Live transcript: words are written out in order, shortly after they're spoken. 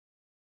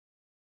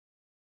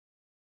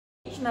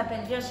je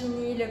m'appelle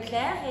Virginie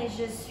Leclerc et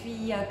je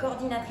suis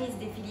coordinatrice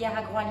des filières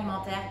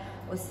agroalimentaires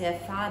au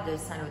CFA de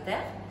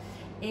Saint-Lothaire.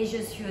 Et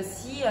je suis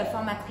aussi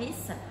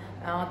formatrice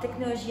en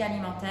technologie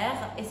alimentaire,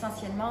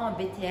 essentiellement en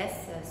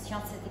BTS,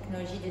 Sciences et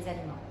Technologies des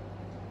aliments.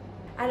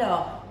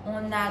 Alors,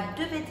 on a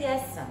deux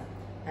BTS,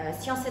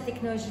 Sciences et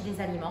Technologies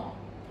des aliments.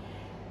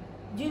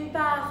 D'une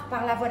part,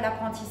 par la voie de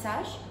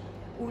l'apprentissage,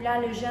 où là,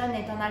 le jeune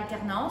est en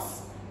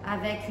alternance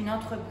avec une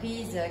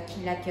entreprise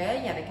qui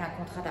l'accueille, avec un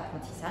contrat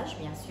d'apprentissage,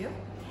 bien sûr.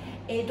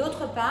 Et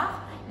d'autre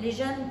part, les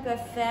jeunes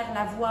peuvent faire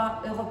la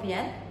voie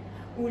européenne,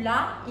 où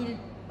là, ils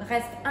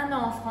restent un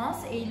an en France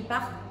et ils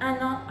partent un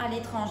an à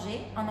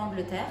l'étranger, en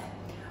Angleterre,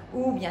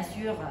 où bien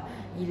sûr,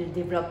 ils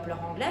développent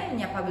leur anglais. Il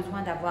n'y a pas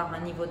besoin d'avoir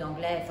un niveau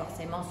d'anglais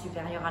forcément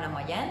supérieur à la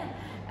moyenne.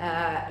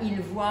 Ils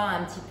voient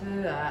un petit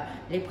peu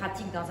les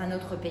pratiques dans un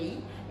autre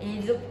pays et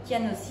ils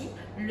obtiennent aussi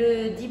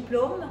le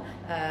diplôme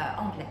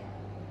anglais.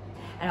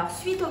 Alors,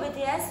 suite au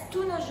BTS,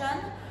 tous nos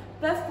jeunes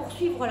peuvent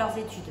poursuivre leurs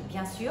études,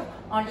 bien sûr,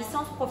 en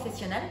licence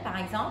professionnelle par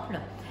exemple,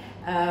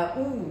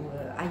 ou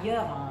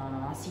ailleurs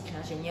en cycle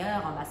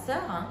ingénieur, en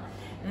master.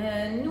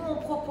 Nous, on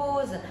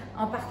propose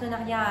en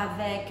partenariat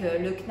avec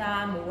le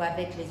CNAM ou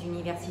avec les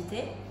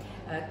universités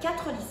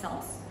 4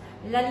 licences.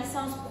 La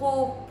licence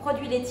pro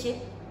produits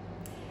laitiers,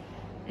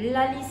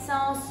 la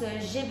licence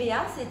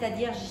GBA,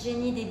 c'est-à-dire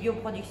Génie des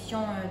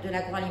bioproductions de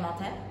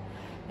l'agroalimentaire,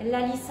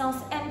 la licence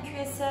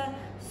MQSE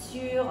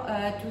sur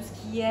tout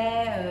ce qui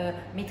est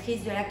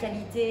maîtrise de la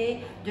qualité,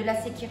 de la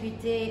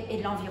sécurité et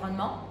de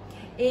l'environnement,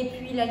 et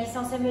puis la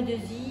licence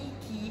ME2I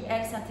qui,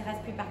 elle, s'intéresse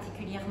plus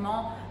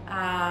particulièrement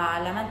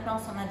à la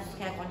maintenance en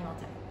industrie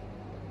agroalimentaire.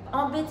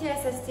 En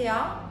BTS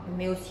STA,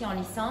 mais aussi en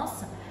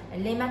licence,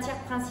 les matières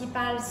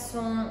principales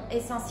sont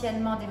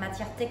essentiellement des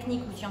matières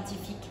techniques ou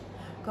scientifiques,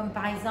 comme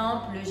par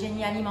exemple le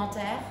génie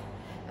alimentaire,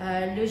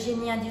 le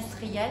génie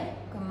industriel,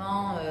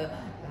 comment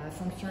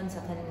fonctionnent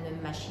certaines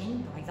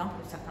machines, par exemple,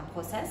 ou certains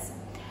process.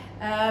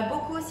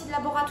 Beaucoup aussi de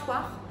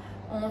laboratoire.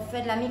 On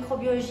fait de la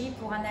microbiologie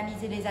pour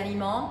analyser les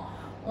aliments.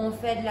 On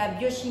fait de la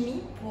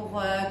biochimie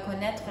pour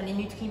connaître les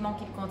nutriments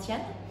qu'ils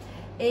contiennent.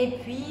 Et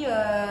puis,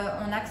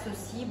 on axe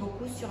aussi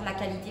beaucoup sur la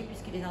qualité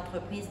puisque les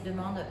entreprises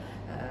demandent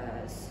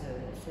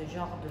ce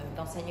genre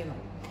d'enseignement.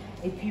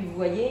 Et puis, vous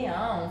voyez,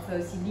 on fait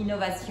aussi de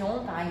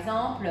l'innovation, par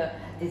exemple,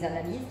 des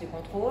analyses, du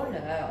contrôle.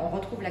 On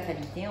retrouve la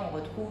qualité, on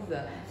retrouve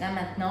la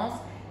maintenance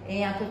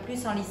et un peu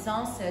plus en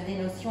licence des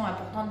notions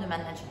importantes de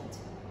management.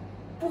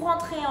 Pour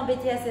entrer en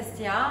BTS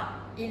STA,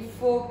 il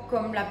faut,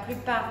 comme la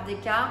plupart des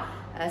cas,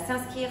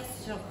 s'inscrire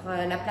sur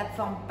la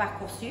plateforme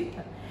Parcoursup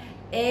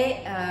et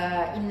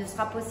il ne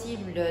sera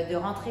possible de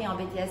rentrer en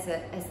BTS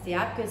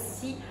STA que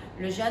si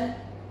le jeune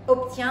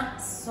obtient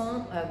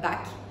son bac.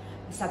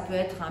 Ça peut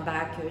être un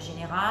bac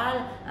général,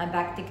 un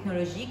bac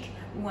technologique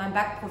ou un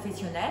bac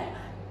professionnel.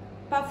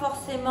 Pas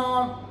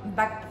forcément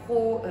bac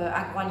pro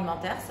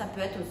agroalimentaire, ça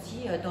peut être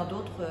aussi dans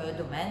d'autres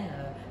domaines.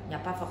 Il n'y a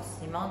pas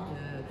forcément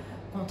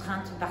de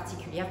contraintes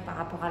particulières par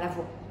rapport à la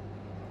voie.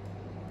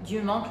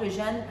 Dieu manque, le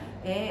jeune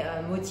est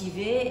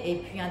motivé et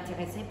puis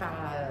intéressé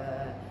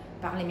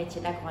par les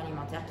métiers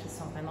d'agroalimentaire qui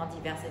sont vraiment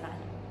divers et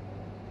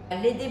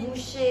variés. Les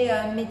débouchés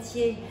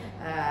métiers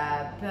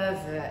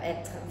peuvent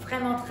être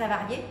vraiment très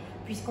variés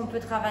puisqu'on peut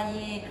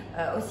travailler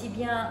aussi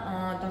bien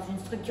dans une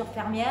structure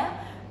fermière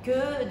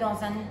que dans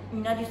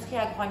une industrie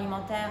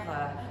agroalimentaire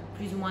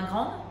plus ou moins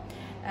grande.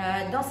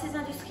 Dans ces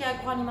industries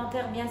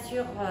agroalimentaires, bien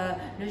sûr,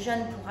 le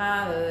jeune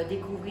pourra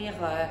découvrir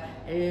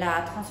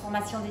la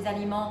transformation des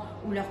aliments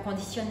ou leur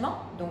conditionnement,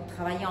 donc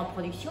travailler en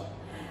production.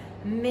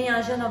 Mais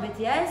un jeune en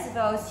BTS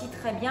va aussi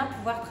très bien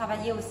pouvoir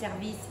travailler au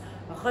service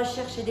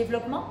recherche et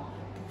développement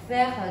pour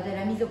faire de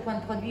la mise au point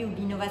de produits ou de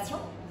l'innovation.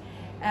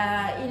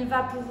 Il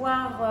va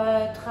pouvoir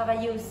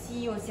travailler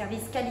aussi au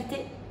service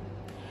qualité.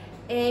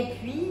 Et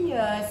puis,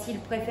 s'il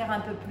préfère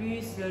un peu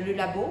plus le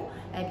labo,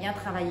 eh bien,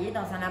 travailler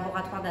dans un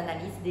laboratoire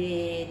d'analyse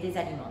des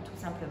aliments, tout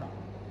simplement.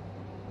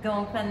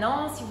 Donc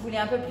maintenant, si vous voulez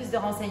un peu plus de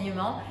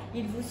renseignements,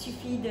 il vous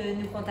suffit de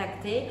nous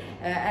contacter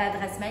à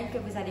l'adresse mail que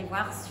vous allez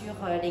voir sur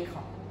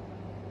l'écran.